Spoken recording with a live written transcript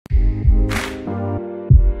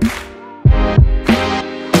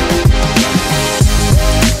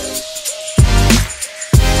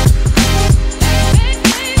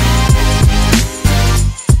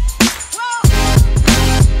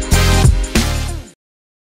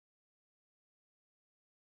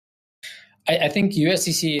I think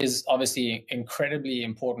USDC is obviously incredibly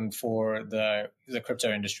important for the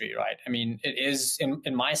crypto industry, right? I mean, it is,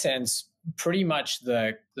 in my sense, pretty much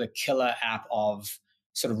the killer app of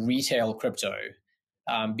sort of retail crypto,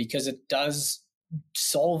 because it does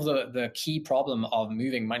solve the key problem of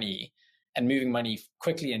moving money and moving money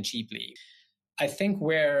quickly and cheaply. I think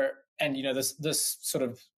this sort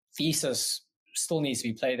of thesis still needs to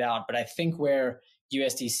be played out, but I think where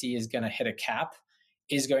USDC is going to hit a cap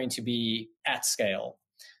is going to be at scale.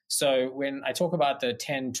 So when I talk about the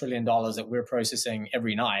 $10 trillion that we're processing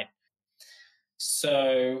every night,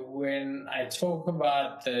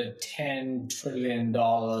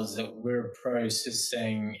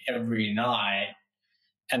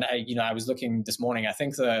 and I was looking this morning, I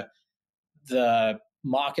think the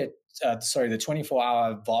market, the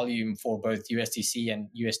 24-hour volume for both USDC and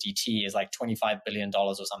USDT is like $25 billion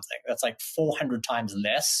or something. That's like 400 times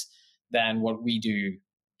less than what we do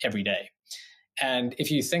every day. And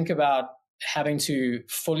if you think about having to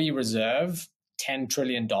fully reserve $10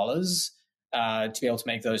 trillion to be able to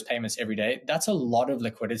make those payments every day, that's a lot of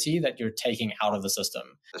liquidity that you're taking out of the system.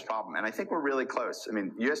 This problem, and I think we're really close. I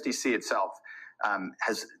mean, USDC itself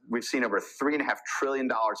we've seen over $3.5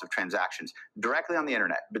 trillion of transactions directly on the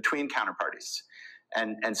internet between counterparties.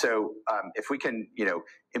 And so if we can,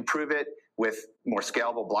 improve it with more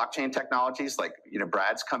scalable blockchain technologies like,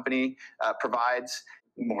 Brad's company provides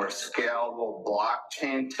more scalable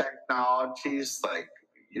blockchain technologies like,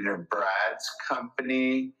 Brad's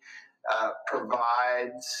company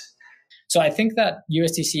provides. So I think that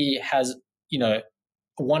USDC has,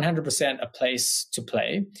 100% a place to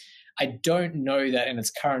play. I don't know that in its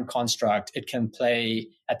current construct, it can play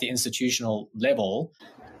at the institutional level.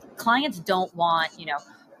 Clients don't want,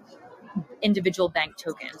 individual bank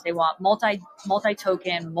tokens. They want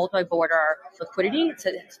multi-token, multi-border liquidity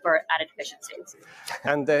for added efficiencies.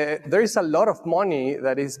 And there is a lot of money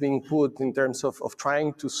that is being put in terms of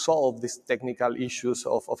trying to solve these technical issues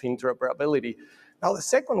of interoperability. Now, the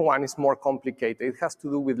second one is more complicated. It has to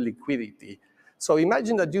do with liquidity. So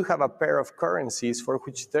imagine that you have a pair of currencies for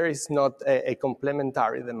which there is not a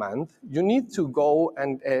complementary demand. You need to go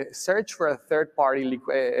and search for a third-party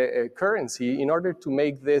currency in order to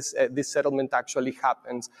make this settlement actually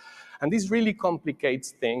happen. And this really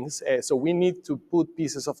complicates things. So we need to put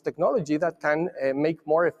pieces of technology that can make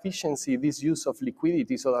more efficiency this use of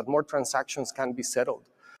liquidity so that more transactions can be settled.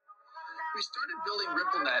 We started building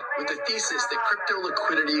RippleNet with the thesis that crypto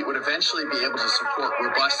liquidity would eventually be able to support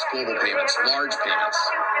robust global payments, large payments.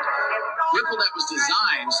 RippleNet was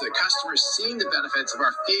designed so that customers seeing the benefits of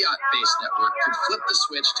our fiat-based network could flip the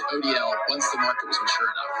switch to ODL once the market was mature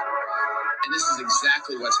enough. And this is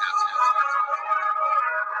exactly what's happening.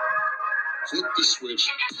 Flip the switch.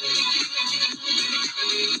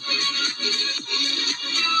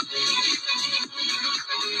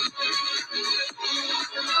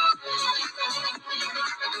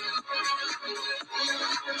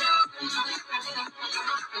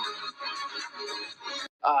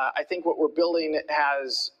 I think what we're building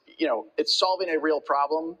has, it's solving a real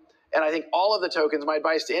problem. And I think all of the tokens, my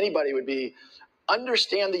advice to anybody would be,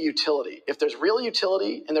 understand the utility. If there's real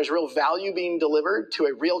utility and there's real value being delivered to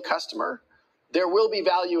a real customer, there will be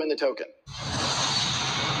value in the token.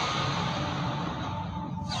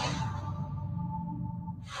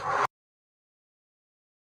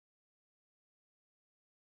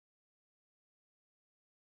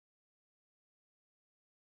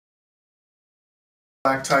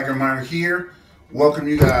 Black Tiger Miner here. Welcome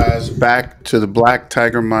you guys back to the Black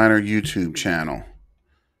Tiger Miner YouTube channel.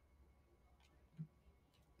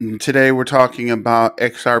 And today we're talking about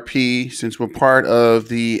XRP since we're part of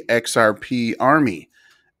the XRP army.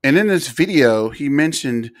 And in this video, he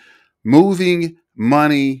mentioned moving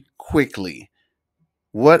money quickly.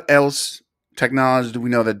 What else technology do we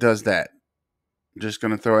know that does that? I'm just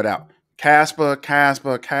going to throw it out.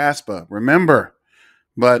 Caspa. Remember,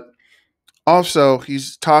 but also,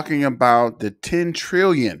 he's talking about the 10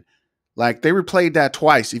 trillion. Like, they replayed that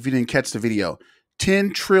twice if you didn't catch the video.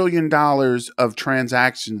 $10 trillion of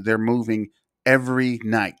transactions they're moving every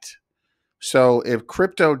night. So if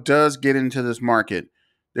crypto does get into this market,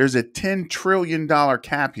 there's a $10 trillion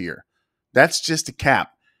cap here. That's just a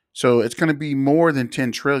cap. So it's going to be more than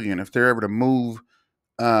 10 trillion if they're able to move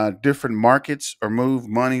different markets or move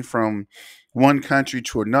money from one country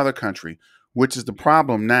to another country, which is the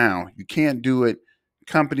problem now. You can't do it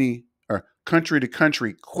country to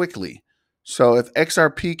country quickly. So if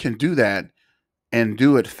XRP can do that and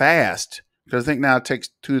do it fast, because I think now it takes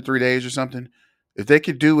 2 to 3 days or something. If they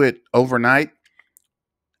could do it overnight,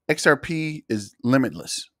 XRP is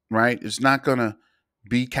limitless, right? It's not going to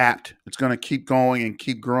be capped. It's going to keep going and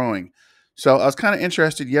keep growing. So I was kind of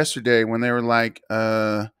interested yesterday when they were like,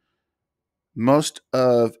 most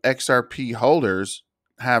of XRP holders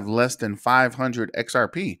have less than 500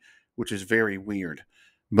 XRP, which is very weird.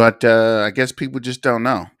 But I guess people just don't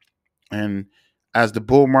know. And as the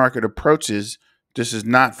bull market approaches, this is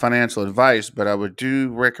not financial advice, but I would do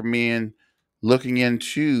recommend looking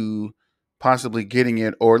into possibly getting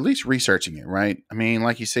it or at least researching it, right? I mean,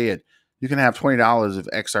 like you said, you can have $20 of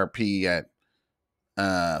XRP at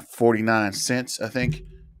 49 cents, I think.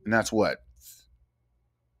 And that's what?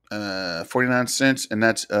 49 cents. And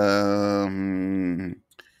that's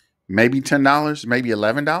maybe $10, maybe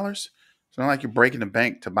 $11. It's not like you're breaking the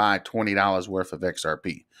bank to buy $20 worth of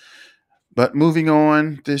XRP. But moving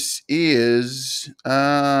on, this is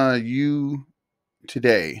You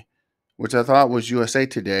Today, which I thought was USA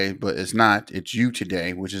Today, but it's not. It's You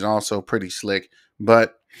Today, which is also pretty slick.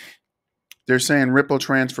 But they're saying Ripple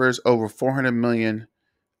transfers over 400 million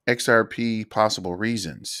XRP, possible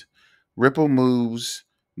reasons. Ripple moves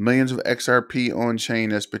millions of XRP on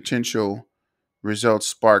chain as potential results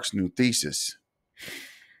sparks new thesis.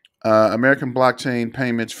 American Blockchain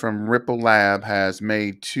Payments from Ripple Lab has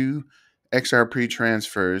made 2 XRP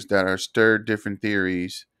transfers that are stirred different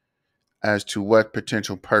theories as to what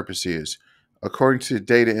potential purpose is. According to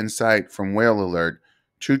data insight from Whale Alert,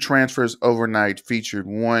 2 transfers overnight featured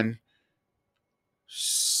one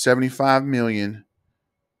 75 million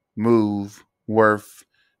move worth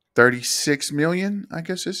 36 million, I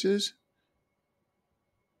guess this is.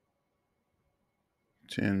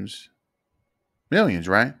 Tens. Millions,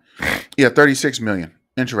 right? Yeah, 36 million.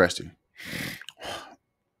 Interesting.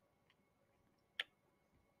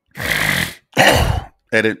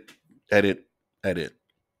 Edit.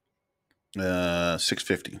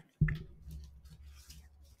 650.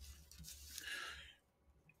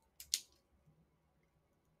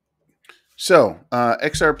 So,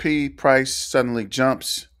 XRP price suddenly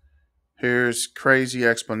jumps. Here's crazy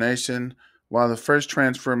explanation. While the first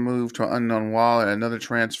transfer moved to an unknown wallet, another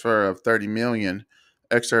transfer of 30 million,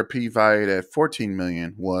 XRP valued at 14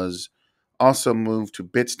 million, was also moved to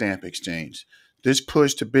Bitstamp exchange. This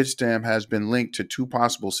push to Bitstamp has been linked to 2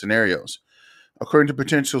 possible scenarios. According to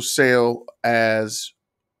potential sale as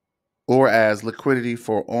liquidity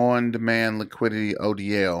for on-demand liquidity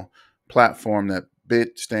ODL platform that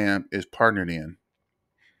Bitstamp is partnered in.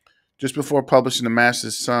 Just before publishing the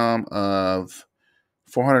massive sum of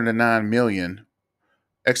 409 million,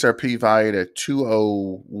 XRP valued at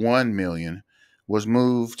 201 million was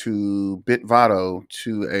moved to Bitvado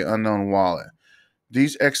to an unknown wallet.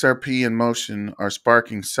 These XRP in motion are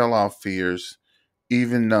sparking sell-off fears,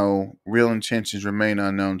 even though real intentions remain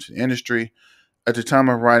unknown to the industry. At the time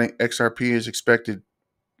of writing, XRP is expected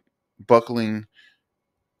buckling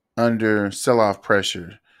under sell-off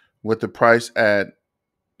pressure, with the price at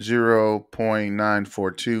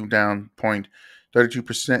 0.942, down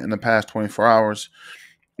 0.32% in the past 24 hours.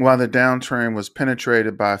 While the downtrend was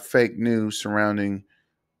penetrated by fake news surrounding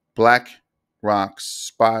BlackRock's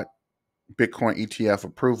spot Bitcoin ETF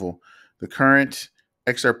approval, the current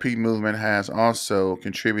XRP movement has also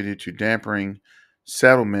contributed to dampening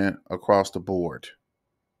settlement across the board.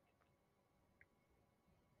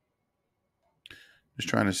 Just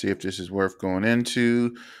trying to see if this is worth going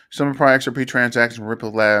into. Some of prior XRP transactions from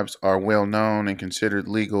Ripple Labs are well known and considered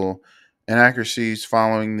legal inaccuracies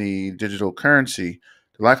following the digital currency.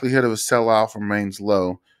 The likelihood of a sell-off remains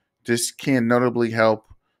low. This can notably help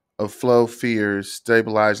of flow fears,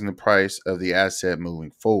 stabilizing the price of the asset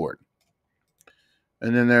moving forward.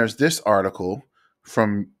 And then there's this article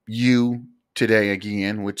from You Today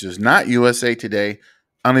again, which is not USA Today.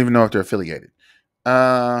 I don't even know if they're affiliated.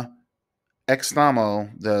 Xtamo,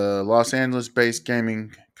 the Los Angeles-based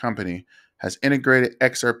gaming company, has integrated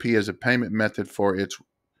XRP as a payment method for its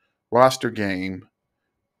roster game,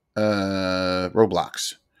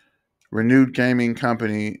 Roblox. Renewed Gaming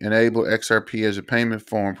Company enabled XRP as a payment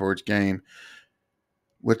form for its game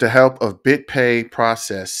with the help of BitPay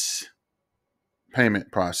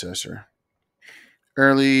payment processor.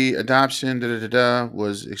 Early adoption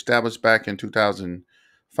was established back in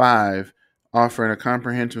 2005, offering a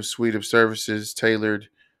comprehensive suite of services tailored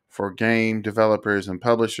for game developers and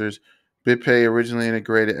publishers. BitPay originally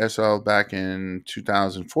integrated SL back in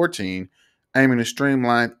 2014, aiming to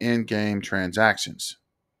streamline in-game transactions.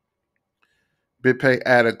 BitPay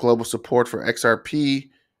added global support for XRP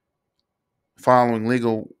following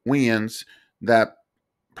legal wins that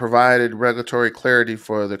provided regulatory clarity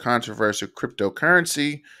for the controversial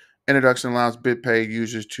cryptocurrency. Introduction allows BitPay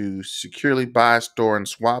users to securely buy, store, and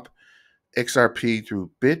swap XRP through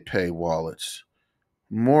BitPay wallets.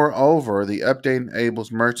 Moreover, the update enables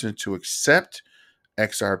merchants to accept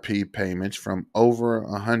XRP payments from over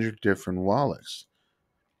 100 different wallets,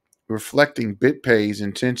 reflecting BitPay's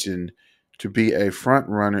intention to be a front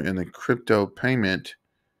runner in the crypto payment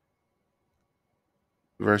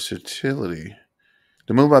versatility.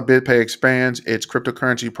 The move by BitPay expands its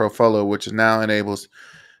cryptocurrency portfolio, which now enables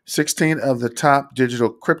 16 of the top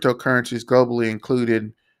digital cryptocurrencies globally,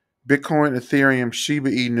 included Bitcoin, Ethereum, Shiba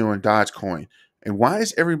Inu, and Dogecoin. And why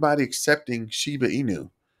is everybody accepting Shiba Inu?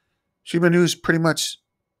 Shiba Inu is pretty much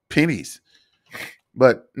pennies.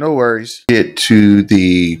 But no worries. Get to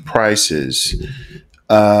the prices.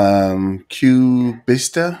 Brista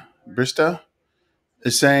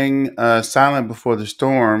is saying silent before the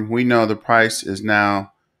storm. We know the price is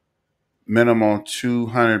now minimal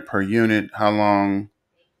 200 per unit. How long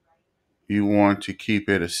you want to keep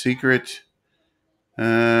it a secret?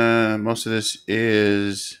 Most of this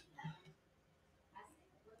is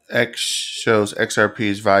shows XRP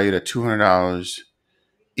is valued at $200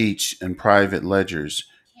 each in private ledgers.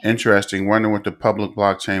 Interesting. Wonder what the public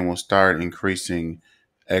blockchain will start increasing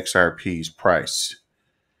XRP's price.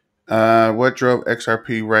 What drove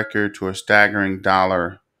XRP record to a staggering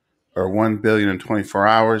dollar or 1 billion in 24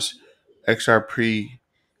 hours? XRP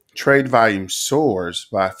trade volume soars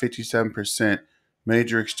by 57%.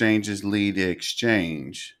 Major exchanges lead the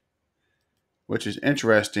exchange, which is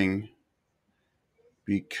interesting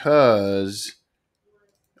because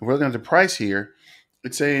if we're looking at the price here,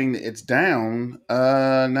 it's saying it's down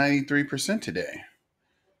 93% today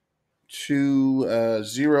to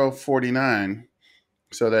 0.49.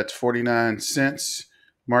 So that's 49 cents.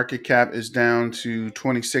 Market cap is down to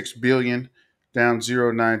 26 billion, down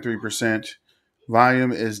 0.93%.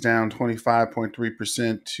 Volume is down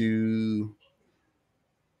 25.3% to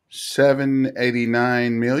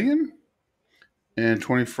 789 million, and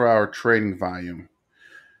 24-hour trading volume.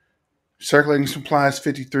 Circulating supply is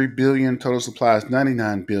 53 billion, total supply is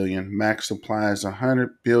 99 billion, max supply is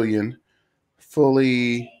 100 billion,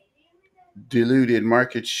 fully diluted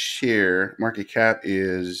market cap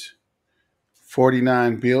is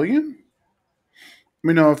 49 billion. Let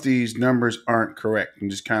me know if these numbers aren't correct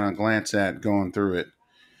and just kind of glance at going through it.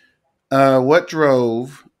 What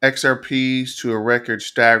drove XRPs to a record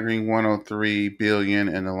staggering 103 billion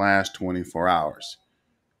in the last 24 hours?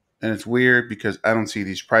 And it's weird because I don't see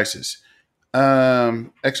these prices.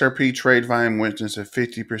 XRP trade volume witnessed a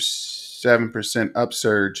 57%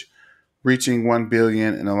 upsurge, reaching 1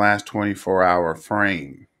 billion in the last 24-hour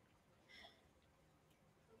frame.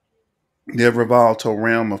 The ever volatile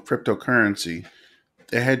realm of cryptocurrency,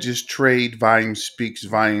 the hedges trade volume speaks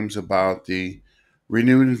volumes about the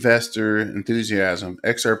renewed investor enthusiasm.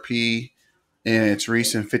 XRP, in its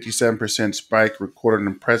recent 57% spike, recorded an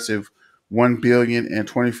impressive 1 billion in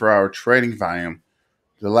 24-hour trading volume.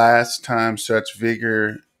 The last time such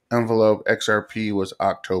vigor enveloped XRP was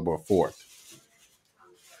October 4th,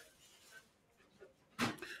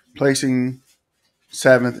 placing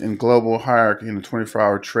 7th in global hierarchy in the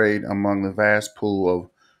 24-hour trade among the vast pool of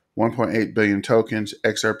 1.8 billion tokens.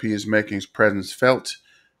 XRP is making its presence felt.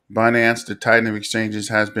 Binance, the titan of exchanges,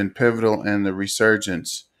 has been pivotal in the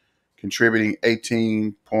resurgence, contributing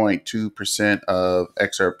 18.2% of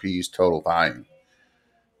XRP's total volume.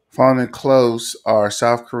 Following close are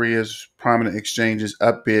South Korea's prominent exchanges,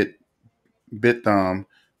 Upbit, Bithumb,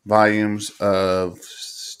 volumes of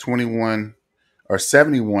 71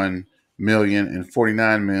 million and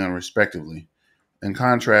 49 million respectively. In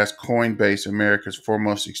contrast, Coinbase, America's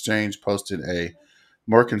foremost exchange, posted a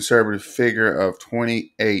more conservative figure of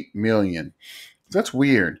 28 million. That's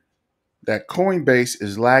weird that Coinbase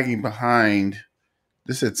is lagging behind.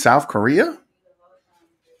 This is South Korea?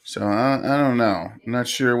 So I don't know. I'm not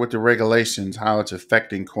sure what the regulations, how it's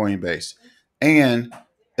affecting Coinbase. And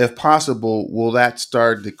if possible, will that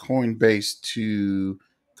start the Coinbase to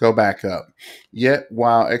go back up? Yet,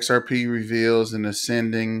 while XRP reveals an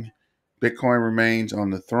ascending, Bitcoin remains on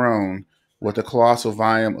the throne with a colossal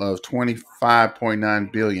volume of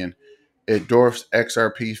 25.9 billion. It dwarfs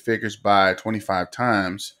XRP figures by 25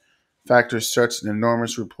 times. Factors such as an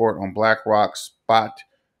enormous report on BlackRock's spot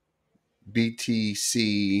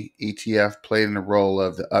BTC ETF played in the role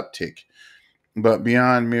of the uptick. But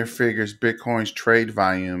beyond mere figures, Bitcoin's trade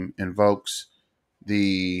volume invokes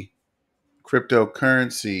the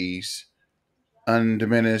cryptocurrency's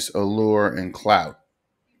undiminished allure and clout.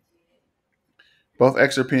 Both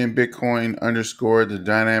XRP and Bitcoin underscore the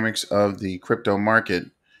dynamics of the crypto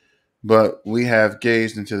market, but we have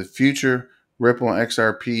gazed into the future. Ripple and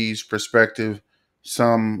XRP's perspective,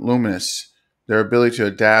 some luminous. Their ability to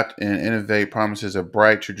adapt and innovate promises a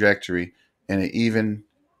bright trajectory in an even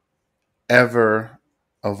ever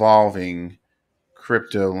evolving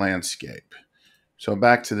crypto landscape. So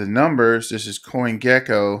back to the numbers. This is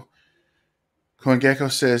CoinGecko.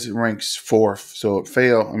 CoinGecko says it ranks fifth. So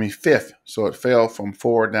it fell from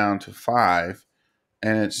 4 down to 5.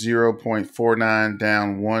 And it's 0.49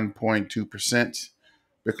 down 1.2%.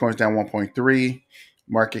 Bitcoin's down 1.3.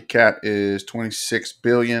 Market cap is 26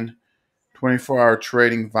 billion. 24-hour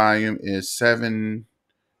trading volume is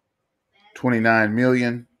 729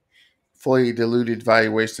 million. Fully diluted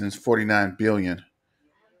valuation is 49 billion.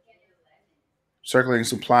 Circulating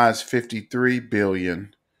supply is 53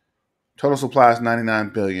 billion. Total supply is 99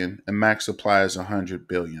 billion, and max supply is 100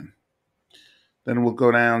 billion. Then we'll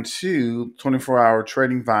go down to 24-hour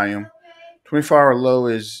trading volume. 24-hour low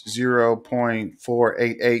is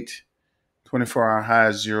 0.488. 24-hour high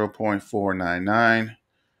is 0.499.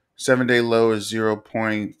 7-day low is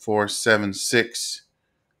 0.476.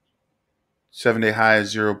 7-day high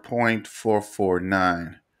is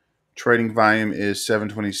 0.449. Trading volume is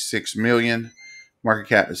 726 million. Market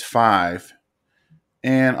cap is 5.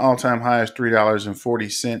 And all-time high is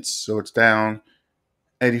 $3.40. So it's down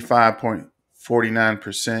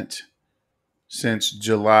 85.49% since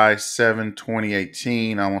July 7,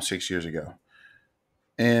 2018, almost 6 years ago.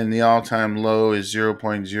 And the all-time low is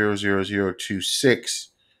 0.00026.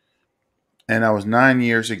 And that was 9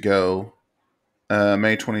 years ago,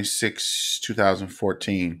 May 26,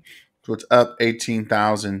 2014. So it's up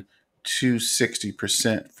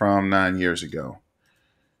 18,260% from 9 years ago.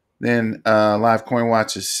 Then Live Coin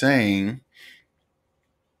Watch is saying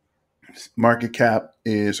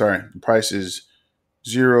the price is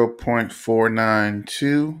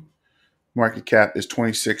 0.492. Market cap is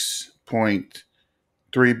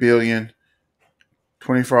 26.3 billion.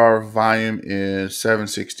 24-hour volume is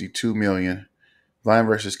 762 million. Volume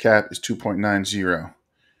versus cap is 2.90.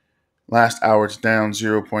 Last hour it's down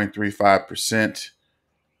 0.35%.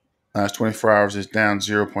 Last 24 hours is down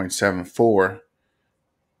 0.74.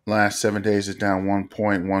 Last 7 days is down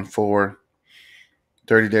 1.14.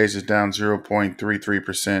 30 days is down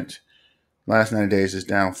 0.33%. Last 90 days is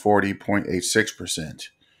down 40.86%.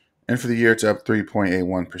 And for the year, it's up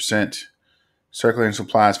 3.81%. Circulating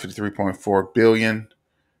supply is 53.4 billion.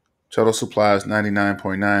 Total supply is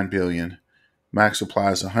 99.9 billion. Max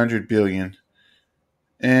supply is 100 billion.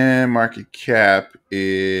 And market cap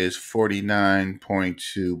is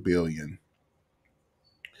 49.2 billion.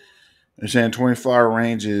 They're saying 24-hour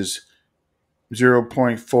range is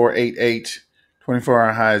 0.488.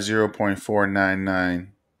 24-hour high is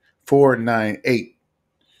 0.498.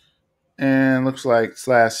 And looks like this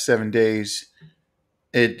last 7 days,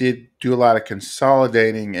 it did do a lot of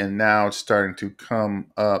consolidating, and now it's starting to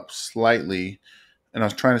come up slightly. And I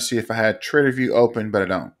was trying to see if I had TraderView open, but I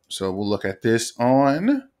don't. So we'll look at this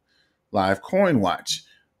on Live Coin Watch.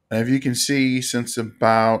 And if you can see, since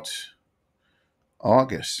about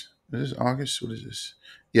August, is this August? What is this?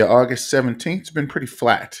 Yeah, August 17th, it's been pretty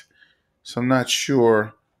flat. So I'm not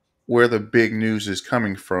sure where the big news is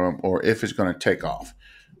coming from or if it's going to take off.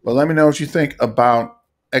 But let me know what you think about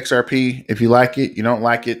XRP. If you like it, you don't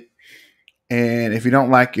like it. And if you don't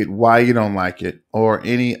like it, why you don't like it, or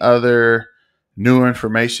any other new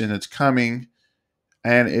information that's coming.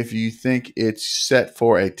 And if you think it's set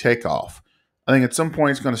for a takeoff. I think at some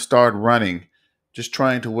point it's going to start running, just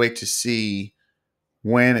trying to wait to see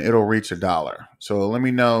when it'll reach $1. So let me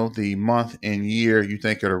know the month and year you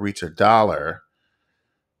think it'll reach $1.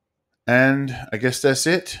 And I guess that's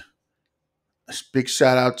it. A big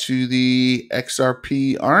shout out to the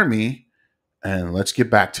XRP Army, and let's get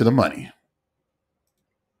back to the money.